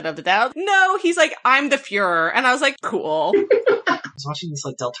benefit of the doubt. No, he's like, I'm the Führer. And I was like, cool. I was watching this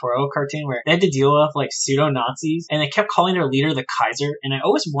like Del Toro cartoon where they had to deal with like pseudo-Nazis and they kept calling their leader the Kaiser. And I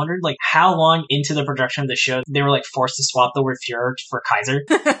always wondered like how long into the production of the show they were like forced to swap the word Führer for Kaiser.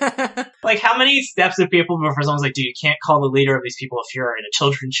 Like how many steps did people before someone's like, dude, you can't call the leader of these people a Führer in a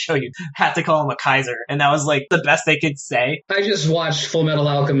children's show. You have to call him a Kaiser. And that was like the best they could say. I just watched Full Metal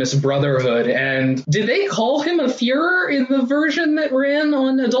Alchemist Brotherhood, and did they call him a Führer in the version that ran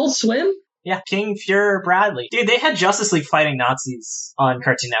on Adult Swim? Yeah, King Führer Bradley. Dude, they had Justice League fighting Nazis on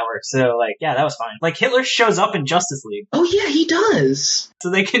Cartoon Network, so, like, yeah, that was fine. Like, Hitler shows up in Justice League. Oh, yeah, he does. So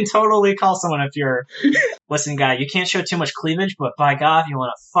they can totally call someone a Führer. Listen, guy, you can't show too much cleavage, but by God, if you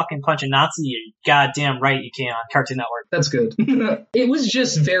want to fucking punch a Nazi, you're goddamn right you can on Cartoon Network. That's good. It was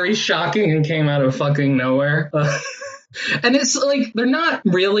just very shocking and came out of fucking nowhere. And it's like, they're not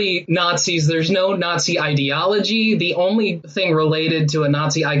really Nazis. There's no Nazi ideology. The only thing related to a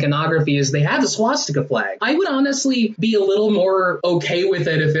Nazi iconography is they have a swastika flag. I would honestly be a little more okay with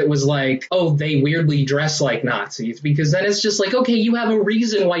it if it was like, oh, they weirdly dress like Nazis, because then it's just like, okay, you have a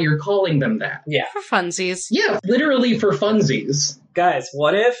reason why you're calling them that. Yeah. For funsies. Yeah, literally for funsies. Guys,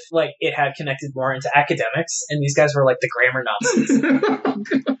 what if, like, it had connected more into academics, and these guys were, like, the grammar Nazis?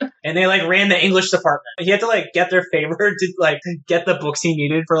 And they, like, ran the English department. He had to, like, get their favor to, like, get the books he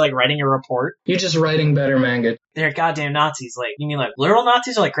needed for, like, writing a report. You're just writing better manga. They're goddamn Nazis. Like, you mean, like, literal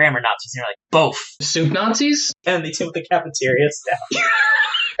Nazis or, like, grammar Nazis? And they're like, both. Soup Nazis? And they took the cafeteria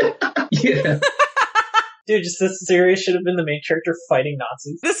staff. Yeah. Dude, just this series should have been the main character fighting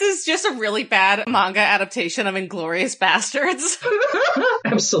Nazis. This is just a really bad manga adaptation of Inglourious Bastards.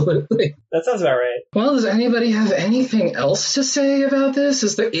 Absolutely. That sounds about right. Well, does anybody have anything else to say about this?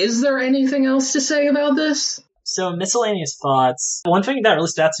 Is there anything else to say about this? So, miscellaneous thoughts. One thing that really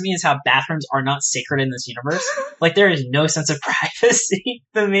stood out to me is how bathrooms are not sacred in this universe. Like, there is no sense of privacy.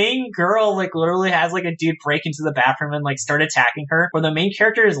 The main girl, like, literally has, like, a dude break into the bathroom and, like, start attacking her, where the main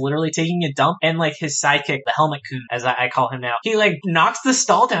character is literally taking a dump, and, like, his sidekick, the Helmet Coon, as I call him now, he, like, knocks the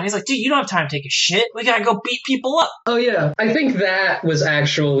stall down. He's like, dude, you don't have time to take a shit. We gotta go beat people up. Oh, yeah. I think that was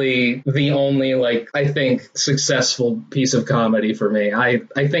actually the only, like, I think, successful piece of comedy for me. I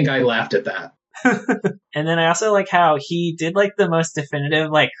think I laughed at that. And then I also like how he did like the most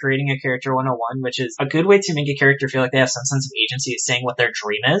definitive like creating a character 101, which is a good way to make a character feel like they have some sense of agency of saying what their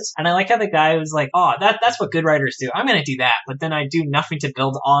dream is. And I like how the guy was like, oh, that's what good writers do. I'm gonna do that. But then I do nothing to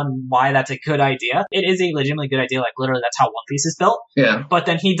build on why that's a good idea. It is a legitimately good idea. Like literally that's how One Piece is built. Yeah. But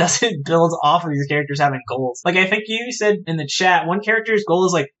then he doesn't build off of these characters having goals. Like I think you said in the chat, one character's goal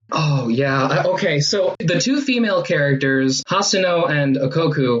is like, oh, yeah. Okay, so the two female characters, Hasuno and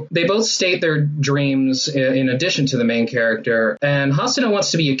Okoku, they both state their dreams in addition to the main character. And Hasuno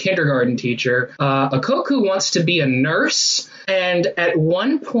wants to be a kindergarten teacher. Okoku wants to be a nurse. And at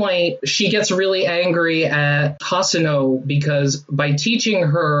one point, she gets really angry at Hasuno because by teaching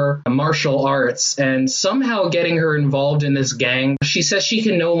her martial arts and somehow getting her involved in this gang, she says she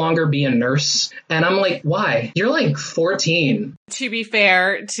can no longer be a nurse. And I'm like, why? You're like 14. To be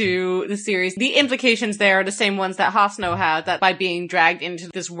fair to the series, the implications there are the same ones that Hasuno had, that by being dragged into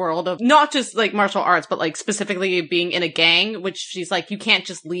this world of not just like martial arts, but like specifically being in a gang, which she's like, you can't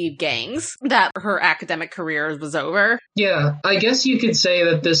just leave gangs, that her academic career was over. Yeah. I guess you could say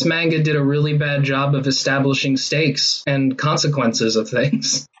that this manga did a really bad job of establishing stakes and consequences of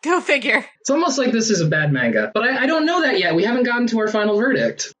things. Go figure. It's almost like this is a bad manga, but I don't know that yet. We haven't gotten to our final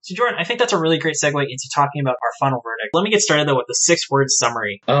verdict. So Jordan, I think that's a really great segue into talking about our final verdict. Let me get started though with the 6-word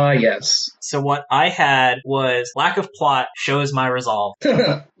summary. Yes. So what I had was lack of plot shows my resolve.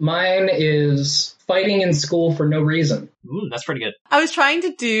 Mine is fighting in school for no reason. That's pretty good. I was trying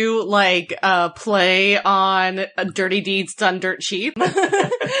to do like a play on Dirty Deeds Done Dirt Cheap,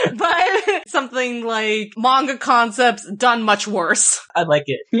 but something like manga concepts done much worse. I like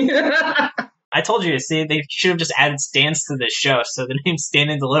it. I told you, see, they should have just added stands to this show, so the name Stand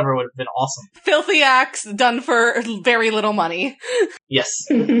and Deliver would have been awesome. Filthy acts done for very little money. Yes.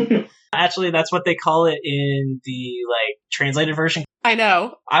 Actually, that's what they call it in the, translated version. I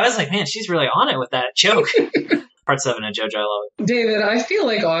know. I was like, man, she's really on it with that joke. Part 7 of JoJo, I love it. David, I feel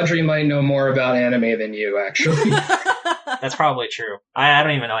like Audrey might know more about anime than you, actually. That's probably true. I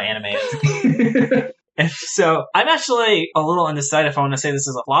don't even know what anime is. So I'm actually a little undecided if I want to say this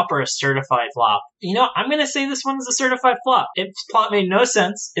is a flop or a certified flop. You know, I'm going to say this one is a certified flop. Its plot made no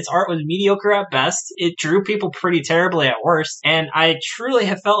sense. Its art was mediocre at best. It drew people pretty terribly at worst. And I truly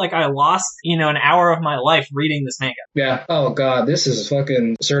have felt like I lost, an hour of my life reading this manga. Yeah. Oh, God, this is a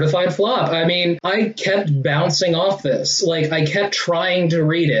fucking certified flop. I mean, I kept bouncing off this. I kept trying to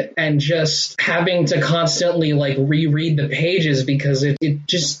read it and just having to constantly, reread the pages because it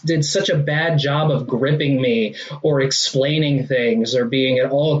just did such a bad job of gripping me or explaining things or being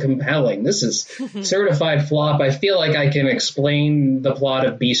at all compelling. This is certified flop. I feel like I can explain the plot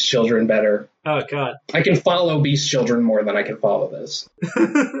of Beast Children better. Oh, God. I can follow Beast Children more than I can follow this.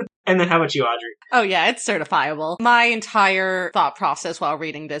 And then how about you, Audrey? Oh yeah, it's certifiable. My entire thought process while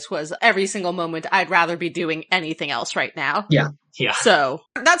reading this was every single moment I'd rather be doing anything else right now. Yeah. So,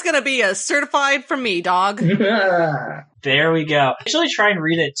 that's gonna be a certified from me, dog. There we go. I actually tried and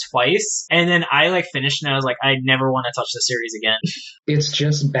read it twice, and then I finished and I was like, I never want to touch the series again. It's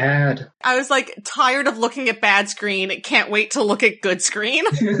just bad. I was tired of looking at bad screen, can't wait to look at good screen.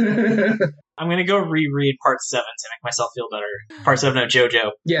 I'm gonna go reread part 7 to make myself feel better. Part 7 of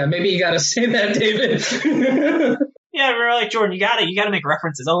JoJo. Yeah, maybe you gotta say that, David. Yeah, we're like, Jordan, you gotta make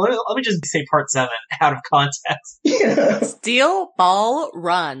references. Oh, let me just say part 7 out of context. Yeah. Steel Ball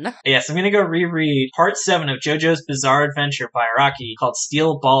Run. Yes, I'm gonna go reread part 7 of JoJo's Bizarre Adventure by Araki called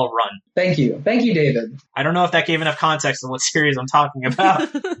Steel Ball Run. Thank you, David. I don't know if that gave enough context of what series I'm talking about.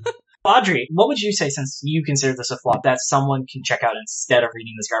 Audrey, what would you say, since you consider this a flop, that someone can check out instead of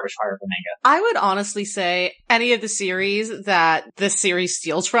reading this garbage fire of a manga? I would honestly say any of the series that this series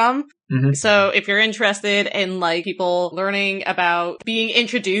steals from. Mm-hmm. So if you're interested in people learning about being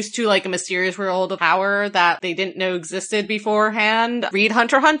introduced to a mysterious world of power that they didn't know existed beforehand, read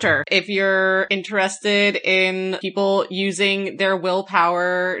Hunter x Hunter. If you're interested in people using their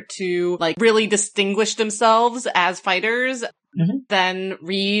willpower to really distinguish themselves as fighters, then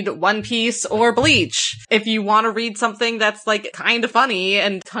read One Piece or Bleach. If you want to read something that's kind of funny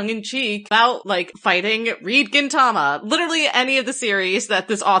and tongue-in-cheek about fighting, read Gintama. Literally any of the series that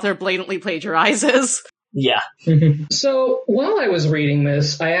this author blatantly plagiarizes. Yeah. So while I was reading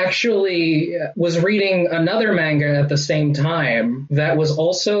this, I actually was reading another manga at the same time that was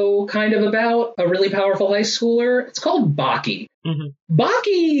also kind of about a really powerful high schooler. It's called Baki. Mm-hmm.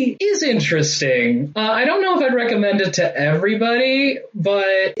 Baki is interesting. I don't know if I'd recommend it to everybody,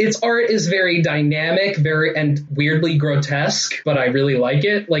 but its art is very dynamic, and weirdly grotesque, but I really like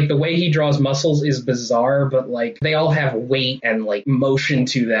it. The way he draws muscles is bizarre, but they all have weight and motion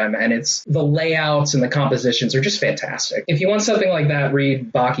to them, and it's the layouts and the compositions are just fantastic. If you want something like that,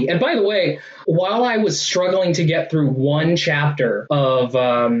 read Baki. And by the way, while I was struggling to get through one chapter of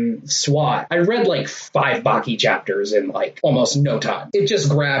SWAT, I read 5 Baki chapters in almost no time. It just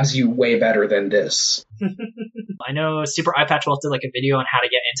grabs you way better than this. I know Super Eye Patch Wolf did a video on how to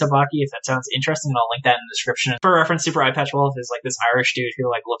get into Baki. If that sounds interesting, I'll link that in the description. For reference, Super Eye Patch Wolf is this Irish dude who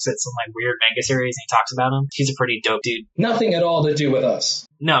looks at some weird manga series and he talks about them. He's a pretty dope dude. Nothing at all to do with us.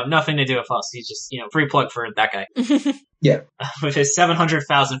 No, nothing to do with us. He's just, free plug for that guy. Yeah. With his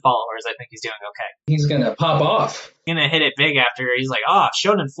 700,000 followers, I think he's doing okay. He's gonna pop off. Gonna hit it big after he's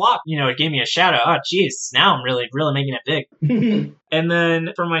Shonen Flop, it gave me a shout out. Oh, geez, now I'm really, really making it big. And then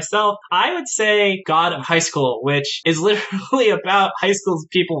for myself, I would say God of High School, which is literally about high school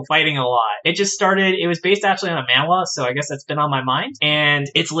people fighting a lot. It was based actually on a manhwa, so I guess that's been on my mind. And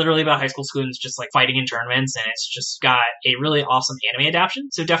it's literally about high school students just fighting in tournaments, and it's just got a really awesome anime adaptation.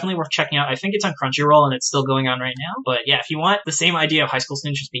 So definitely worth checking out. I think it's on Crunchyroll and it's still going on right now. But yeah, yeah, if you want the same idea of high school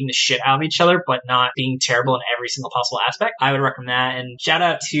students just beating the shit out of each other, but not being terrible in every single possible aspect, I would recommend that. And shout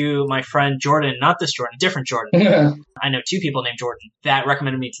out to my friend Jordan, not this Jordan, different Jordan. I know 2 people named Jordan that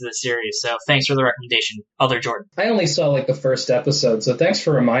recommended me to this series. So thanks for the recommendation, other Jordan. I only saw like the first episode, so thanks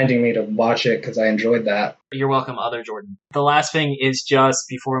for reminding me to watch it because I enjoyed that. You're welcome, other Jordan. The last thing is just,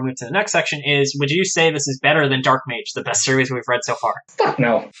 before we move to the next section, is would you say this is better than Dark Mage, the best series we've read so far? Fuck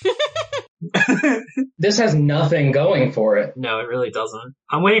no. This has nothing going for it. No, it really doesn't.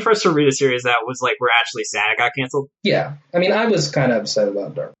 I'm waiting for us to read a series that was like, we're actually sad it got canceled. Yeah. I mean, I was kind of upset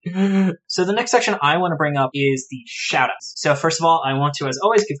about Dark. So the next section I want to bring up is the shoutouts. So first of all, I want to, as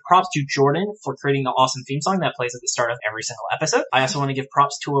always, give props to Jordan for creating the awesome theme song that plays at the start of every single episode. I also want to give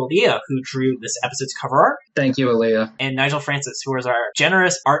props to Aaliyah, who drew this episode's cover art. Thank you, Aaliyah. And Nigel Francis, who is our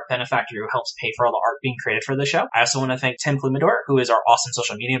generous art benefactor who helps pay for all the art being created for the show. I also want to thank Tim Plumador, who is our awesome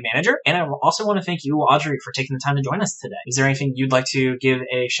social media manager. And I also want to thank you, Audrey, for taking the time to join us today. Is there anything you'd like to give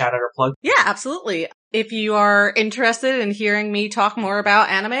a shout out or plug? Yeah, absolutely. If you are interested in hearing me talk more about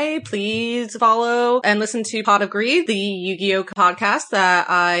anime, please follow and listen to Pot of Greed, the Yu-Gi-Oh! Podcast that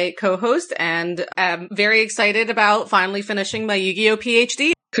I co-host, and am very excited about finally finishing my Yu-Gi-Oh!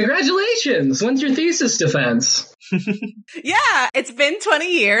 PhD. Congratulations! When's your thesis defense? Yeah, it's been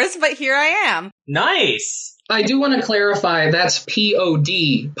 20 years, but here I am. Nice! I do want to clarify, that's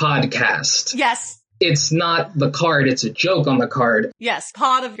POD podcast. Yes. It's not the card, it's a joke on the card. Yes,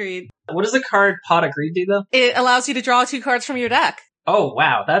 Pot of Greed. What does the card Pot of Greed do, though? It allows you to draw 2 cards from your deck. Oh,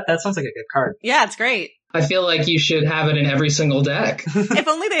 wow. That sounds like a good card. Yeah, it's great. I feel like you should have it in every single deck. If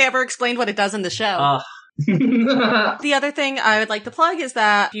only they ever explained what it does in the show. The other thing I would like to plug is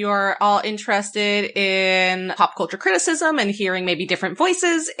that if you're all interested in pop culture criticism and hearing maybe different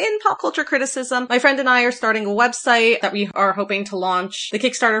voices in pop culture criticism, my friend and I are starting a website that we are hoping to launch the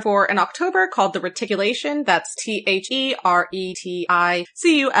Kickstarter for in October called The Reticulation. That's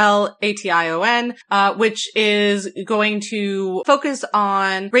TheReticulation, which is going to focus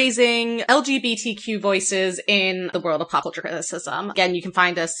on raising LGBTQ voices in the world of pop culture criticism. Again, you can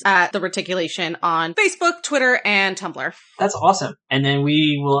find us at The Reticulation on Facebook, Twitter, and Tumblr. That's awesome. And then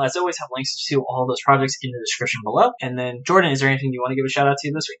we will, as always, have links to all those projects in the description below. And then, Jordan, is there anything you want to give a shout out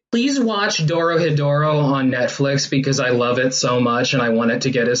to this week? Please watch Dorohedoro on Netflix because I love it so much and I want it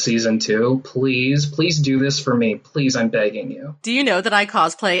to get a season 2. Please do this for me. Please, I'm begging you. Do you know that I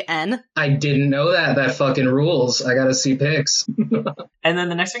cosplay N? I didn't know that. That fucking rules. I gotta see pics. And then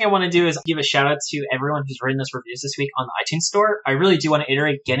the next thing I want to do is give a shout out to everyone who's written us reviews this week on the iTunes store. I really do want to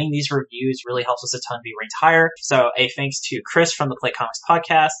iterate getting these reviews really helps us a ton be ranked higher. So a thanks to Chris from the Play Comics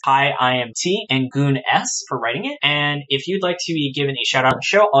Podcast, Hi IMT, and Goon S for writing it. And if you'd like to be given a shout out on the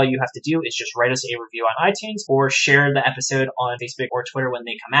show, all you have to do is just write us a review on iTunes or share the episode on Facebook or Twitter when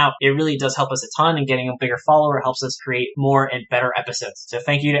they come out. It really does help us a ton, and getting a bigger follower helps us create more and better episodes. So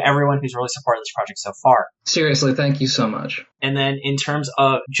thank you to everyone who's really supported this project so far. Seriously, thank you so much. And then in terms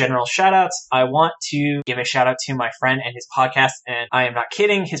of general shoutouts, I want to give a shout out to my friend and his podcast. And I am not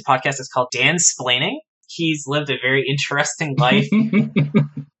kidding. His podcast is called Dansplaining. He's lived a very interesting life.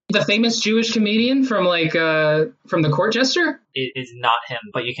 The famous Jewish comedian from from The Court Jester? It is not him,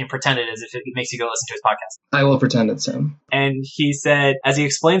 but you can pretend it is if it makes you go listen to his podcast. I will pretend it's him. And he said, as he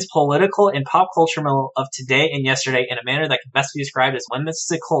explains political and pop culture of today and yesterday in a manner that can best be described as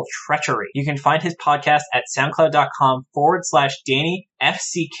whimsical treachery. You can find his podcast at soundcloud.com/Danny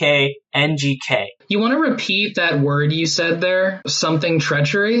FCKNGK. You want to repeat that word you said there? Something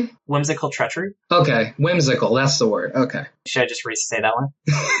treachery? Whimsical treachery? Okay, whimsical, that's the word. Okay. Should I just re-say that one?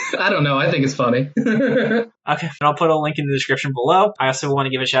 I don't know, I think it's funny. Okay, and I'll put a link in the description below. I also want to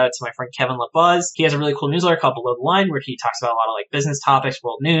give a shout out to my friend Kevin LaBuzz. He has a really cool newsletter called Below the Line where he talks about a lot of like business topics,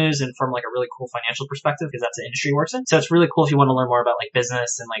 world news, and from like a really cool financial perspective because that's the industry he works in. So it's really cool if you want to learn more about like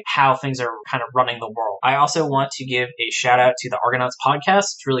business and like how things are kind of running the world. I also want to give a shout out to the Argonauts podcast.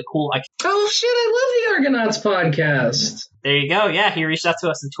 It's really cool. Oh shit, I love the Argonauts podcast. There you go. Yeah, he reached out to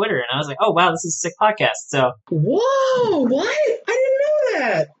us on Twitter and I was like, oh wow, this is a sick podcast. So whoa, what? I didn't know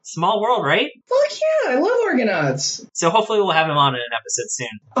that. Small world, right? Fuck yeah, I love Argonauts. So hopefully we'll have him on in an episode soon.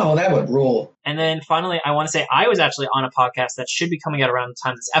 Oh, that would rule. And then finally, I want to say I was actually on a podcast that should be coming out around the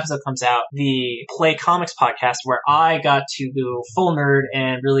time this episode comes out, the Play Comics podcast, where I got to go full nerd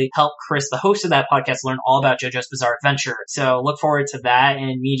and really help Chris, the host of that podcast, learn all about JoJo's Bizarre Adventure. So look forward to that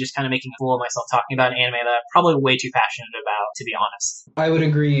and me just kind of making a fool of myself talking about an anime that I'm probably way too passionate about, to be honest. I would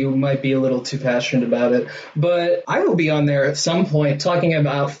agree you might be a little too passionate about it, but I will be on there at some point talking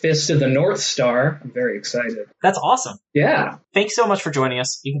about about Fist of the North Star. I'm very excited. That's awesome. Yeah. Thanks so much for joining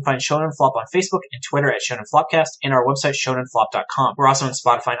us. You can find Shonen Flop on Facebook and Twitter at Shonen Flopcast and our website shonenflop.com. We're also on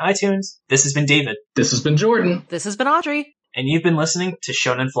Spotify and iTunes. This has been David. This has been Jordan. This has been Audrey. And you've been listening to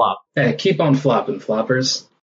Shonen Flop. Hey, keep on flopping, floppers.